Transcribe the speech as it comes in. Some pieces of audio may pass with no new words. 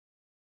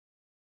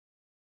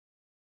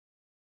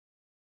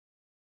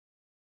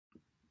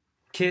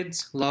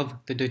Kids love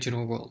the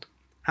digital world.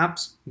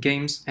 Apps,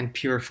 games, and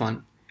pure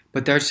fun.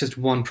 But there's just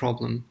one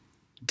problem.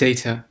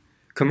 Data.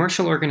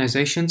 Commercial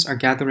organizations are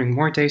gathering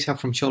more data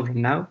from children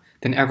now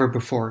than ever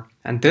before,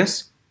 and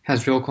this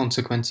has real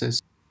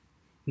consequences.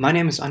 My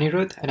name is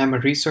Anirudh, and I'm a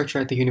researcher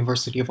at the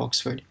University of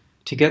Oxford.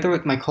 Together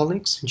with my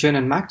colleagues, Jin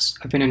and Max,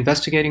 I've been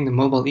investigating the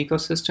mobile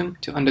ecosystem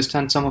to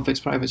understand some of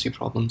its privacy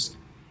problems.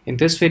 In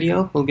this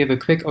video, we'll give a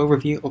quick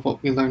overview of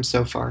what we learned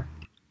so far.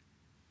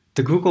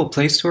 The Google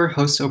Play Store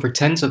hosts over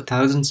tens of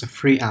thousands of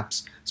free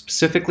apps,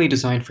 specifically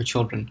designed for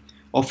children,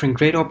 offering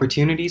great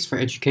opportunities for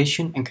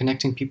education and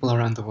connecting people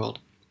around the world.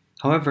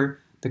 However,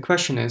 the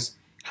question is,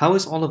 how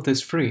is all of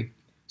this free?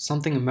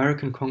 Something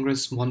American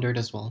Congress wondered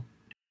as well.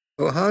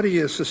 Well, how do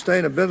you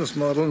sustain a business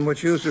model in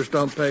which users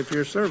don't pay for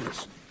your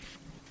service?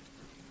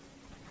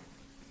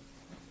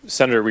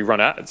 Senator, we run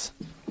ads.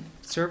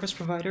 Service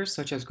providers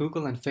such as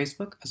Google and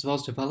Facebook, as well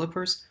as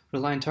developers,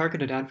 rely on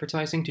targeted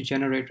advertising to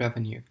generate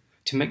revenue.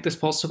 To make this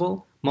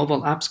possible,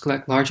 mobile apps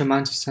collect large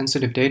amounts of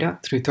sensitive data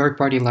through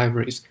third-party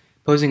libraries,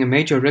 posing a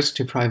major risk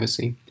to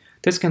privacy.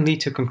 This can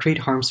lead to concrete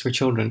harms for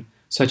children,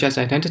 such as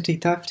identity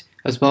theft,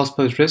 as well as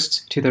pose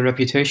risks to their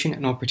reputation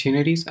and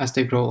opportunities as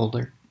they grow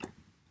older.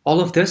 All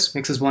of this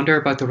makes us wonder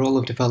about the role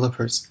of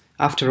developers.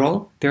 After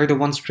all, they're the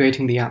ones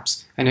creating the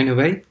apps, and in a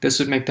way, this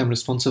would make them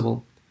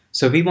responsible.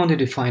 So we wanted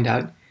to find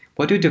out,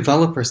 what do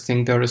developers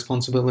think their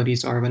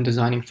responsibilities are when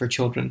designing for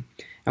children?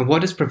 And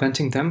what is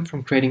preventing them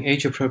from creating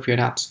age-appropriate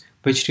apps,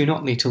 which do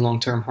not lead to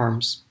long-term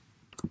harms?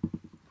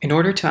 In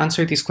order to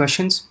answer these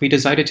questions, we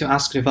decided to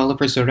ask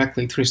developers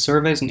directly through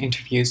surveys and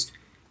interviews.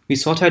 We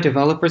sought out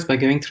developers by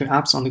going through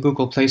apps on the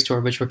Google Play Store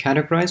which were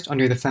categorized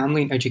under the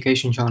family and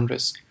education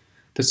genres.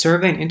 The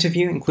survey and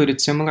interview included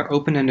similar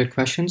open-ended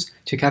questions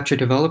to capture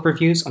developer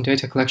views on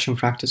data collection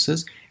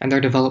practices and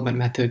their development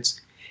methods.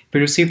 We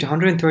received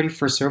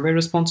 134 survey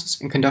responses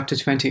and conducted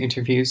 20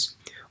 interviews.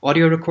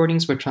 Audio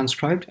recordings were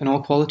transcribed and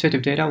all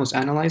qualitative data was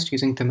analyzed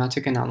using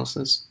thematic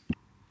analysis.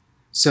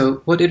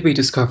 So, what did we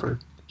discover?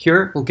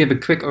 Here, we'll give a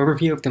quick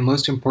overview of the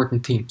most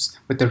important themes,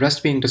 with the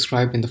rest being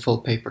described in the full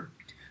paper.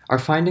 Our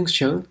findings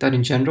show that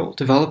in general,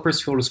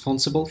 developers feel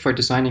responsible for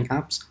designing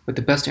apps with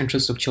the best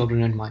interests of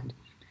children in mind.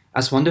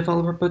 As one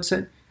developer puts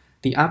it,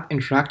 the app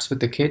interacts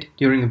with the kid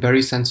during a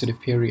very sensitive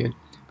period.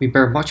 We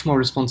bear much more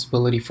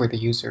responsibility for the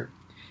user.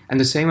 And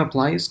the same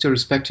applies to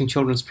respecting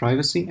children's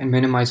privacy and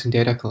minimizing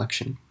data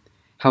collection.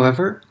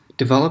 However,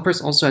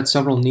 developers also had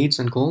several needs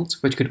and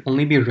goals which could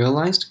only be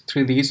realized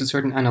through the use of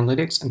certain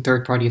analytics and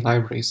third-party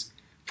libraries.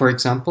 For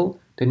example,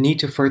 the need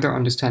to further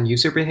understand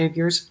user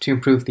behaviors to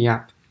improve the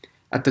app.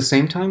 At the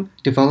same time,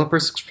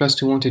 developers expressed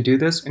to want to do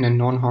this in a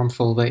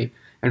non-harmful way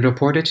and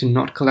reported to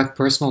not collect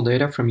personal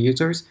data from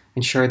users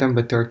and share them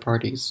with third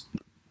parties.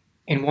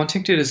 In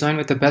wanting to design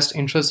with the best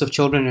interests of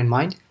children in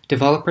mind,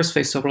 developers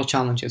face several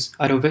challenges,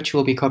 out of which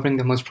we'll be covering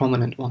the most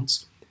prominent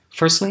ones.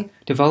 Firstly,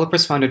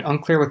 developers found it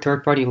unclear what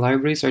third-party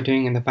libraries are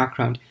doing in the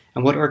background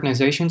and what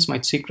organizations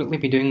might secretly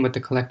be doing with the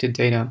collected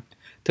data.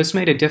 This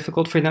made it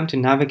difficult for them to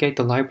navigate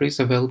the libraries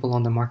available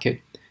on the market.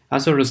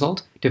 As a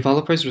result,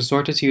 developers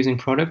resorted to using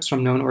products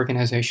from known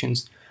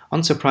organizations.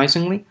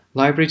 Unsurprisingly,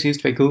 libraries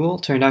used by Google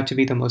turned out to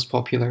be the most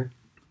popular.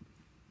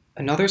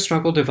 Another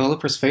struggle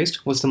developers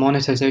faced was the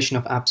monetization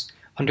of apps.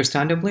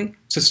 Understandably,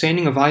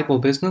 sustaining a viable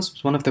business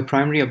was one of the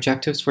primary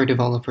objectives for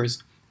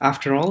developers.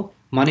 After all,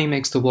 money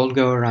makes the world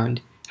go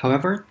around.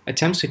 However,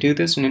 attempts to do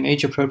this in an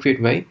age-appropriate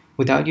way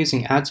without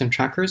using ads and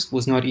trackers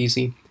was not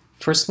easy.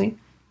 Firstly,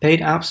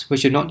 paid apps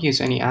which did not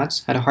use any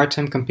ads had a hard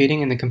time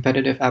competing in the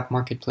competitive app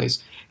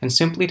marketplace and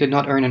simply did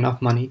not earn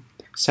enough money.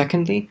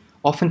 Secondly,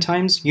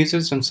 oftentimes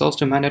users themselves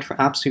demanded for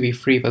apps to be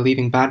free by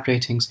leaving bad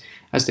ratings,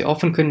 as they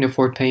often couldn't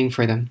afford paying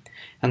for them.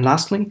 And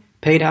lastly,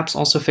 paid apps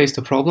also faced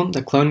the problem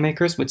that clone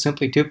makers would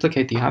simply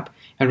duplicate the app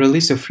and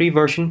release a free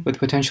version with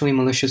potentially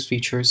malicious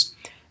features.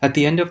 At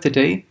the end of the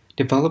day,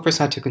 developers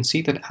had to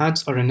concede that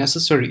ads are a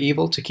necessary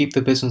evil to keep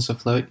the business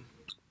afloat.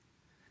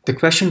 The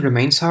question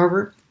remains,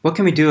 however, what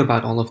can we do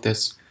about all of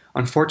this?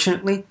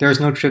 Unfortunately, there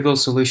is no trivial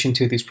solution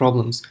to these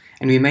problems,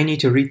 and we may need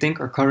to rethink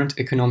our current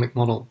economic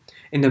model.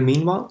 In the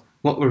meanwhile,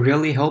 what will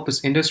really help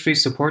is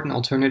industries support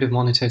alternative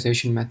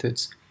monetization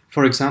methods.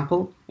 For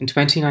example, in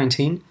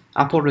 2019,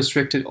 Apple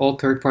restricted all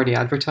third-party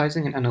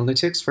advertising and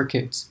analytics for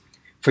kids.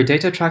 For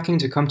data tracking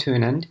to come to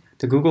an end,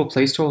 the Google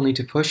Play Store will need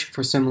to push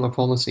for similar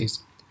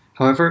policies.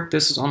 However,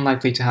 this is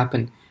unlikely to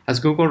happen, as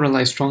Google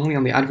relies strongly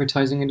on the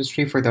advertising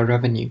industry for their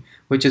revenue,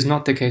 which is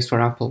not the case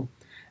for Apple.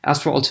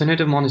 As for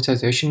alternative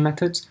monetization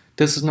methods,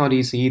 this is not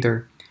easy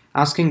either.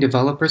 Asking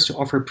developers to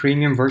offer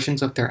premium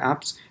versions of their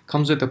apps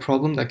comes with a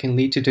problem that can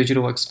lead to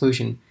digital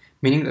exclusion,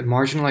 meaning that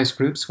marginalized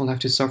groups will have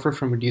to suffer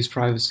from reduced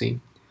privacy.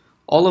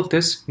 All of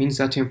this means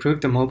that to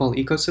improve the mobile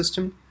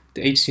ecosystem,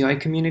 the HCI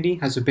community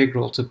has a big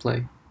role to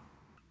play.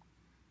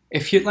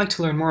 If you'd like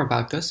to learn more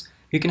about this,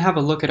 you can have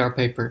a look at our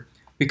paper.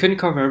 We couldn't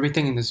cover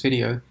everything in this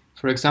video.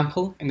 For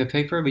example, in the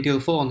paper we do a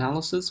full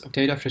analysis of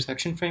data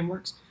protection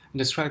frameworks and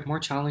describe more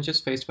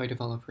challenges faced by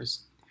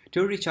developers.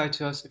 Do reach out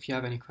to us if you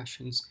have any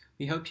questions.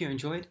 We hope you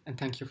enjoyed and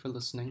thank you for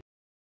listening.